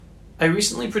I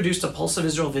recently produced a Pulse of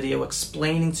Israel video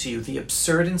explaining to you the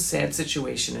absurd and sad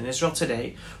situation in Israel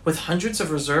today, with hundreds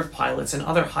of reserve pilots and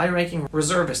other high-ranking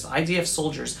reservist IDF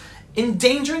soldiers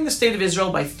endangering the state of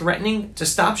Israel by threatening to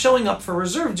stop showing up for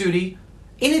reserve duty,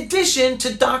 in addition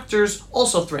to doctors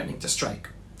also threatening to strike.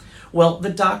 Well,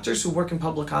 the doctors who work in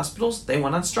public hospitals, they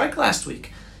went on strike last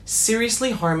week,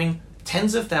 seriously harming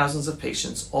tens of thousands of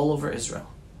patients all over Israel.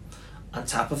 On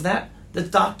top of that, the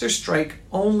doctor strike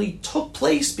only took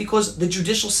place because the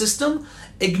judicial system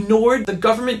ignored the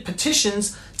government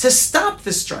petitions to stop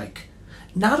the strike.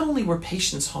 Not only were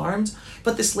patients harmed,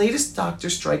 but this latest doctor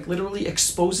strike literally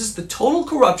exposes the total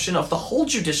corruption of the whole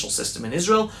judicial system in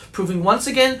Israel, proving once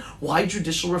again why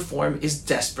judicial reform is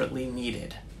desperately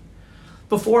needed.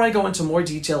 Before I go into more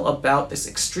detail about this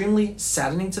extremely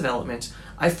saddening development,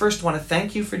 I first want to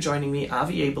thank you for joining me,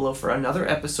 Avi Abelo, for another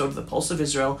episode of the Pulse of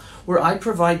Israel, where I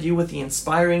provide you with the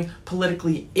inspiring,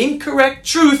 politically incorrect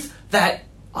truth that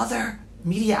other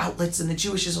media outlets in the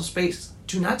Jewish Israel space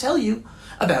do not tell you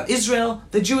about Israel,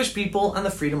 the Jewish people, and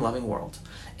the freedom-loving world.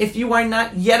 If you are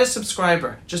not yet a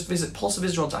subscriber, just visit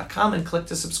pulseofisrael.com and click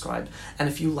to subscribe. And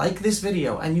if you like this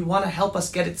video and you want to help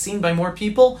us get it seen by more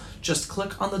people, just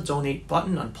click on the donate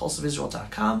button on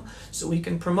pulseofisrael.com so we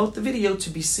can promote the video to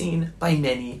be seen by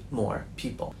many more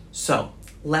people. So,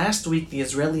 last week the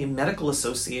Israeli Medical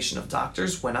Association of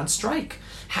Doctors went on strike,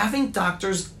 having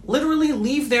doctors literally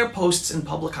leave their posts in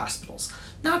public hospitals.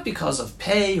 Not because of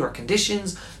pay or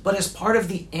conditions, but as part of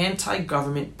the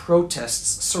anti-government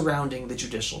protests surrounding the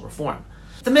judicial reform.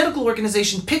 The medical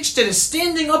organization pitched it as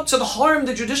standing up to the harm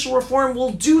the judicial reform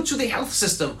will do to the health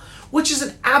system, which is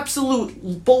an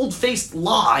absolute bold-faced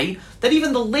lie that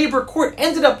even the labor court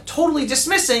ended up totally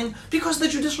dismissing because the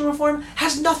judicial reform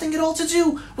has nothing at all to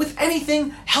do with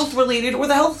anything health-related or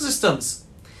the health systems.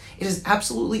 It is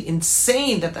absolutely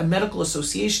insane that the medical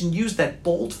association used that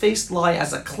bold-faced lie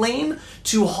as a claim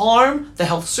to harm the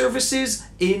health services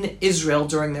in Israel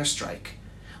during their strike.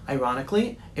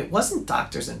 Ironically, it wasn't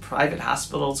doctors in private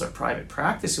hospitals or private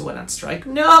practice who went on strike.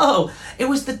 No, it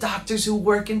was the doctors who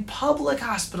work in public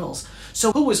hospitals.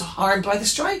 So who was harmed by the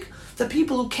strike? The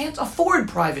people who can't afford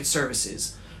private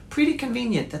services. Pretty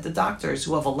convenient that the doctors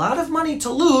who have a lot of money to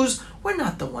lose were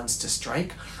not the ones to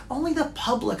strike. Only the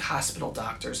public hospital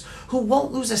doctors, who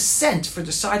won't lose a cent for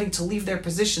deciding to leave their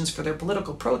positions for their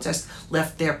political protest,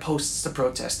 left their posts to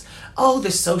protest. Oh,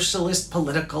 the socialist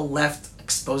political left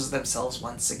exposes themselves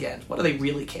once again. What do they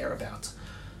really care about?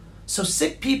 So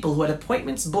sick people who had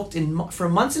appointments booked for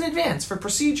months in advance for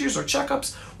procedures or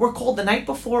checkups were called the night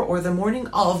before or the morning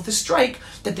of the strike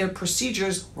that their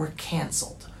procedures were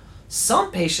canceled.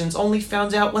 Some patients only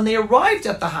found out when they arrived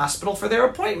at the hospital for their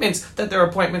appointments that their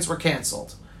appointments were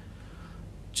canceled.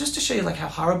 Just to show you how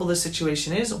horrible this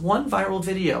situation is, one viral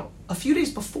video a few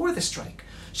days before the strike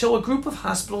show a group of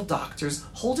hospital doctors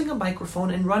holding a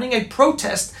microphone and running a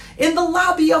protest in the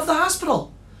lobby of the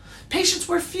hospital. Patients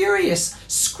were furious,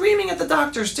 screaming at the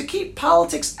doctors to keep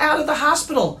politics out of the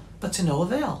hospital, but to no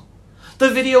avail. The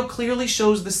video clearly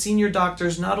shows the senior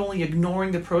doctors not only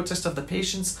ignoring the protest of the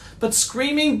patients, but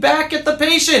screaming back at the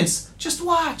patients. Just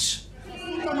watch.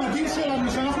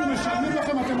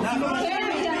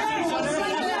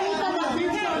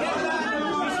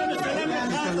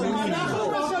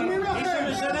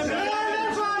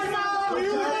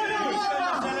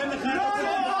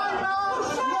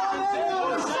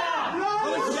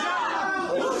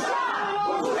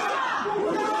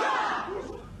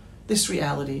 This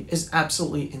reality is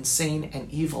absolutely insane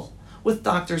and evil, with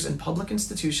doctors in public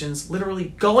institutions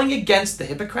literally going against the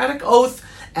Hippocratic Oath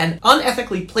and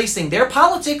unethically placing their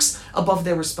politics above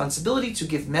their responsibility to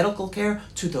give medical care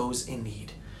to those in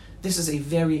need. This is a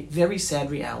very, very sad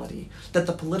reality that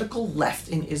the political left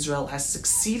in Israel has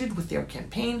succeeded with their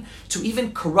campaign to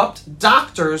even corrupt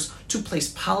doctors to place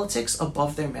politics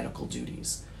above their medical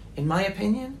duties. In my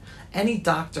opinion, any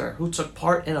doctor who took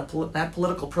part in that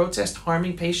political protest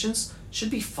harming patients should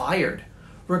be fired,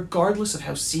 regardless of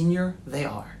how senior they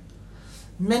are.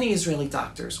 Many Israeli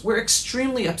doctors were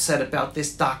extremely upset about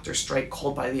this doctor strike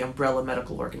called by the Umbrella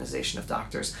Medical Organization of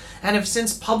Doctors, and have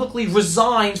since publicly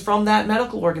resigned from that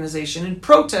medical organization in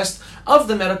protest of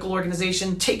the medical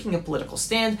organization taking a political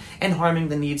stand and harming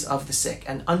the needs of the sick.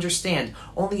 And understand,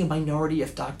 only a minority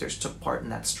of doctors took part in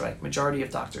that strike. Majority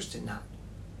of doctors did not.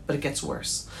 But it gets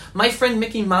worse. My friend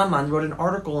Mickey Maman wrote an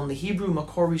article in the Hebrew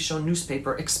Makor Rishon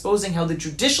newspaper exposing how the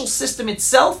judicial system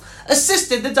itself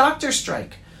assisted the doctor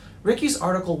strike. Ricky's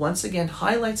article once again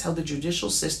highlights how the judicial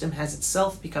system has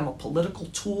itself become a political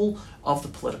tool of the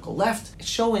political left,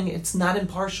 showing it's not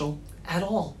impartial at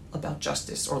all about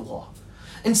justice or law.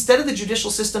 Instead of the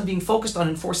judicial system being focused on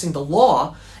enforcing the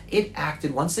law, it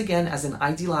acted once again as an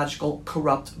ideological,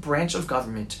 corrupt branch of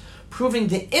government, proving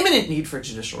the imminent need for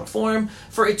judicial reform,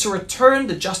 for it to return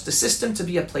the justice system to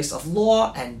be a place of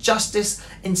law and justice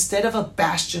instead of a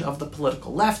bastion of the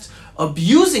political left,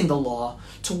 abusing the law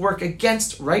to work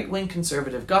against right-wing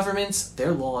conservative governments,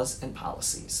 their laws, and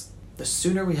policies. The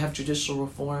sooner we have judicial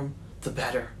reform, the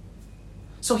better.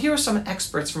 So here are some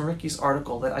excerpts from Ricky's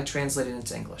article that I translated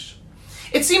into English.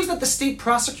 It seems that the state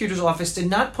prosecutor's office did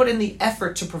not put in the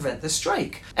effort to prevent the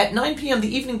strike. At 9 p.m.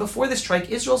 the evening before the strike,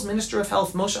 Israel's Minister of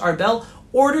Health, Moshe Arbel,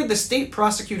 ordered the state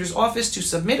prosecutor's office to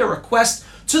submit a request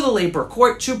to the labor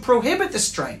court to prohibit the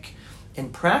strike. In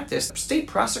practice, the state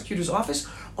prosecutor's office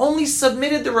only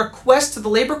submitted the request to the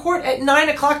labor court at 9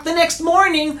 o'clock the next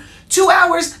morning, 2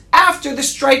 hours after the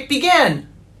strike began.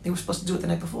 They were supposed to do it the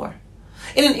night before.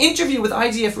 In an interview with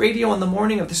IDF Radio on the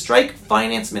morning of the strike,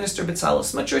 Finance Minister Bezalel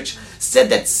Smotrich said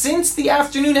that since the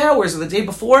afternoon hours of the day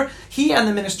before, he and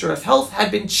the Minister of Health had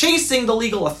been chasing the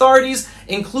legal authorities,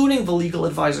 including the legal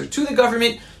advisor to the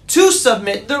government, to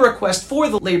submit the request for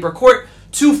the labor court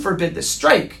to forbid the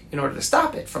strike in order to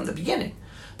stop it from the beginning.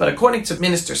 But according to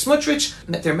Minister Smotrich,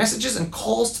 their messages and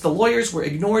calls to the lawyers were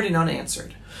ignored and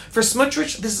unanswered. For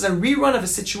Smotrich, this is a rerun of a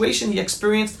situation he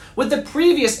experienced with the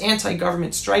previous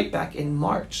anti-government strike back in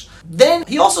March. Then,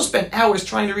 he also spent hours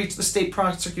trying to reach the state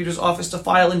prosecutor's office to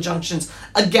file injunctions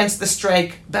against the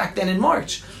strike back then in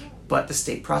March. But the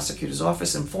state prosecutor's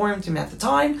office informed him at the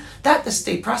time that the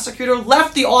state prosecutor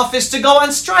left the office to go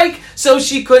on strike, so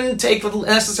she couldn't take the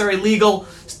necessary legal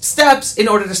steps in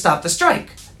order to stop the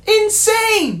strike.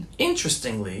 Insane!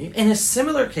 Interestingly, in a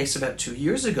similar case about 2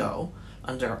 years ago,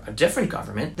 under a different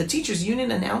government, the teachers' union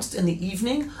announced in the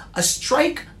evening a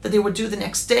strike that they would do the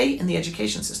next day in the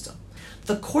education system.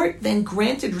 The court then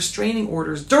granted restraining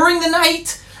orders during the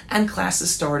night, and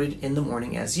classes started in the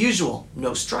morning as usual.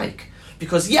 No strike.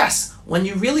 Because yes, when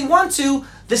you really want to,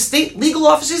 the state legal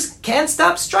offices can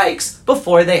stop strikes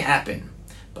before they happen.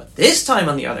 But this time,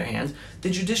 on the other hand, the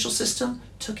judicial system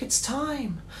took its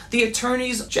time. The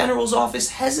Attorney General's office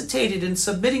hesitated in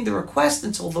submitting the request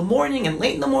until the morning and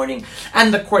late in the morning,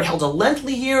 and the court held a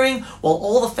lengthy hearing while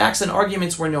all the facts and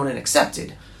arguments were known and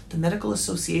accepted. The Medical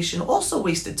Association also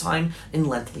wasted time in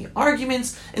lengthy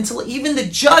arguments until even the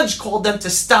judge called them to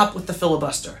stop with the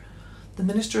filibuster. The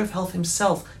Minister of Health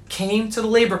himself came to the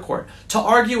labor court to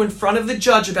argue in front of the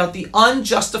judge about the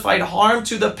unjustified harm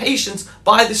to the patients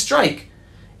by the strike.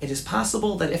 It is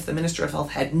possible that if the Minister of Health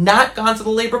had not gone to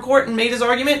the labor court and made his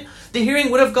argument, the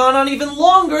hearing would have gone on even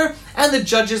longer, and the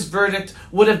judge's verdict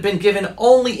would have been given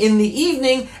only in the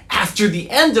evening after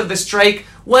the end of the strike,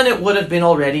 when it would have been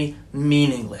already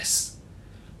meaningless.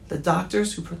 The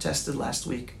doctors who protested last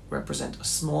week represent a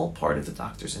small part of the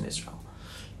doctors in Israel,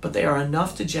 but they are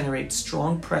enough to generate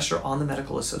strong pressure on the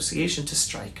Medical Association to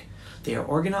strike. They are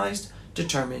organized,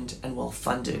 determined, and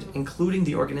well-funded, including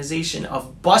the organization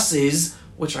of buses,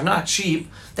 which are not cheap,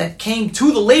 that came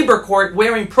to the labor court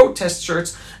wearing protest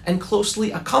shirts and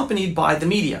closely accompanied by the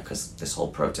media, because this whole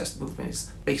protest movement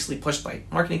is basically pushed by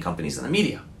marketing companies and the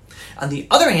media. On the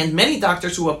other hand, many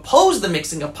doctors who oppose the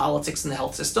mixing of politics in the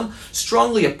health system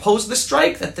strongly oppose the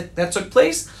strike that took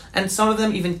place, and some of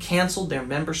them even canceled their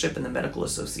membership in the Medical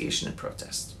Association in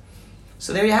protest.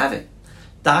 So there you have it.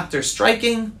 Doctors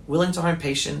striking, willing to harm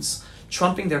patients,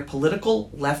 trumping their political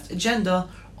left agenda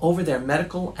over their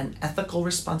medical and ethical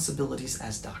responsibilities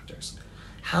as doctors.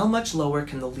 How much lower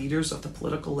can the leaders of the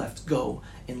political left go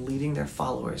in leading their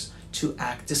followers to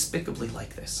act despicably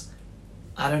like this?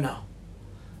 I don't know.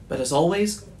 But as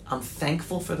always, I'm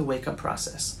thankful for the wake-up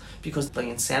process, because the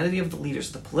insanity of the leaders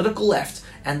of the political left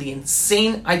and the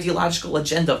insane ideological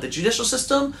agenda of the judicial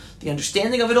system, the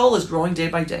understanding of it all is growing day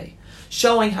by day,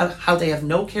 showing how they have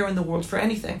no care in the world for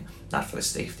anything, not for the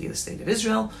safety of the state of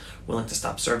Israel, willing to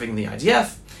stop serving the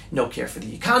IDF, no care for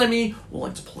the economy,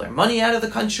 willing to pull their money out of the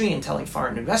country and telling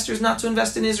foreign investors not to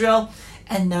invest in Israel,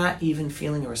 and not even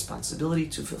feeling a responsibility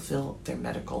to fulfill their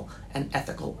medical and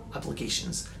ethical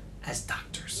obligations as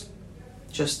doctors.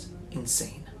 Just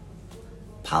insane.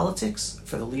 Politics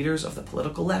for the leaders of the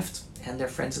political left and their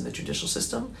friends in the judicial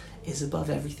system is above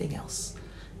everything else.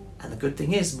 And the good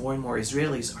thing is, more and more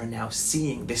Israelis are now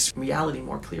seeing this reality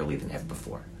more clearly than ever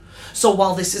before. So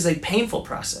while this is a painful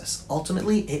process,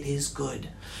 ultimately it is good,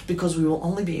 because we will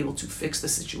only be able to fix the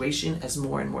situation as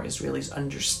more and more Israelis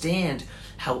understand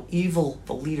how evil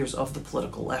the leaders of the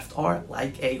political left are,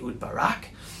 like Ehud Barak,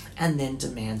 and then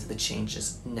demand the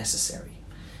changes necessary.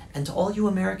 And to all you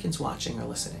Americans watching or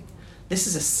listening, This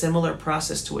is a similar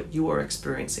process to what you are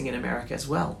experiencing in America as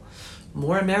well.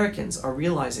 More Americans are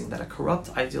realizing that a corrupt,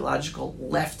 ideological,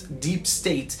 left deep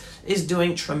state is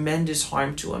doing tremendous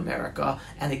harm to America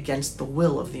and against the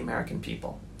will of the American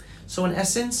people. So in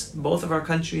essence, both of our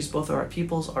countries, both of our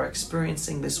peoples are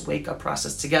experiencing this wake-up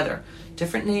process together.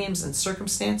 Different names and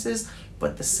circumstances,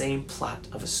 but the same plot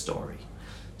of a story.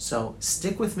 So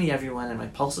stick with me, everyone, in my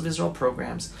Pulse of Israel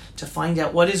programs to find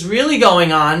out what is really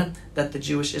going on that the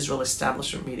Jewish Israel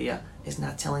establishment media is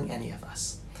not telling any of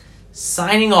us.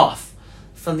 Signing off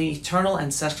from the eternal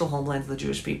ancestral homeland of the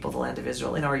Jewish people, the land of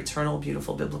Israel, in our eternal,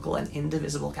 beautiful, biblical, and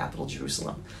indivisible capital,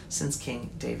 Jerusalem, since King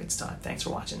David's time. Thanks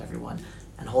for watching, everyone.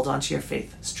 And hold on to your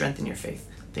faith. Strengthen your faith.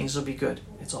 Things will be good.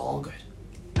 It's all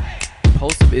good.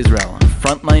 Pulse of Israel,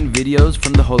 frontline videos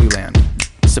from the Holy Land.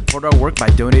 Support our work by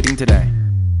donating today.